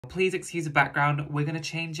Please excuse the background, we're going to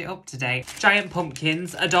change it up today. Giant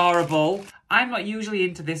pumpkins, adorable. I'm not usually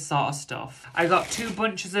into this sort of stuff. I got 2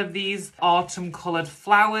 bunches of these autumn coloured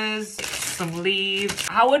flowers, some leaves.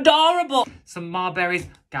 How adorable! Some marberries.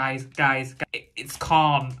 Guys, it's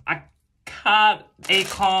corn. I can't.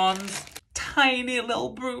 Acorns. Tiny little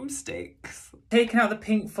broomsticks. Taking out the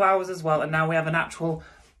pink flowers as well, and now we have an actual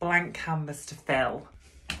blank canvas to fill.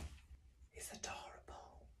 It's adorable.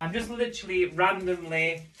 I'm just literally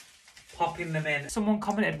randomly popping them in. Someone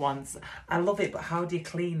commented once, I love it, but how do you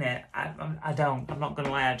clean it? I don't. I'm not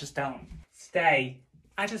gonna lie, I just don't. Stay.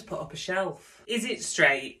 I just put up a shelf. Is it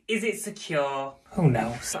straight? Is it secure? Who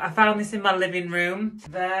knows? I found this in my living room.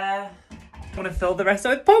 There. I'm gonna fill the rest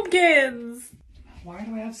with pumpkins. Why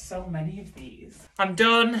do I have so many of these? I'm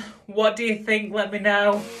done. What do you think? Let me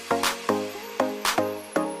know.